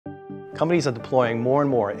Companies are deploying more and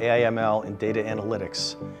more AI/ML and data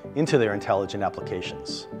analytics into their intelligent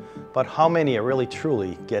applications. But how many are really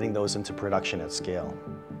truly getting those into production at scale?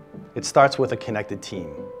 It starts with a connected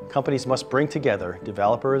team. Companies must bring together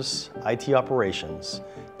developers, IT operations,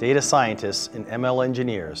 data scientists, and ML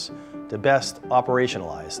engineers to best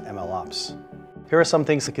operationalize ML ops. Here are some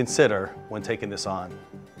things to consider when taking this on.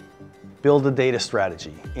 Build a data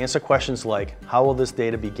strategy. Answer questions like, how will this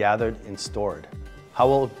data be gathered and stored? How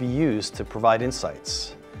will it be used to provide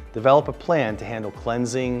insights? Develop a plan to handle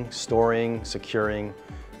cleansing, storing, securing,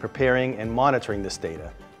 preparing, and monitoring this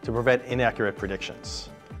data to prevent inaccurate predictions.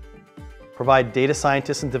 Provide data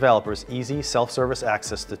scientists and developers easy self-service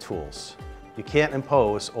access to tools. You can't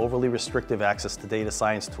impose overly restrictive access to data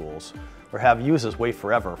science tools or have users wait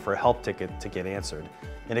forever for a help ticket to get answered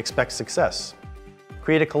and expect success.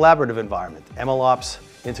 Create a collaborative environment. MLOps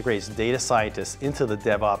integrates data scientists into the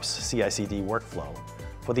DevOps CI/CD workflow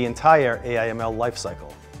for the entire AI/ML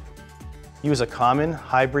lifecycle. Use a common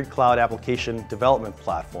hybrid cloud application development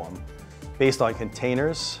platform based on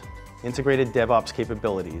containers, integrated DevOps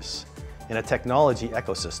capabilities, and a technology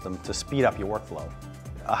ecosystem to speed up your workflow.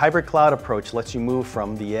 A hybrid cloud approach lets you move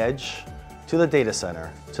from the edge to the data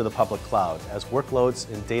center to the public cloud as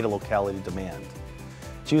workloads and data locality demand.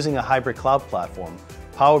 Choosing a hybrid cloud platform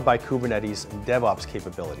powered by Kubernetes and DevOps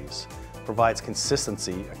capabilities provides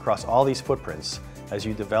consistency across all these footprints as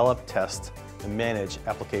you develop, test, and manage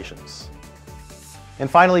applications. And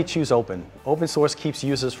finally, choose open. Open source keeps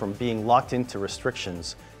users from being locked into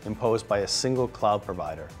restrictions imposed by a single cloud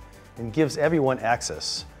provider and gives everyone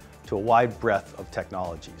access to a wide breadth of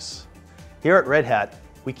technologies. Here at Red Hat,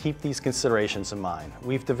 we keep these considerations in mind.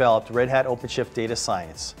 We've developed Red Hat OpenShift Data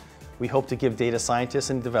Science. We hope to give data scientists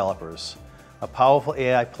and developers a powerful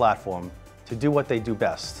AI platform to do what they do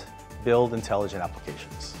best, build intelligent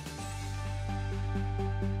applications.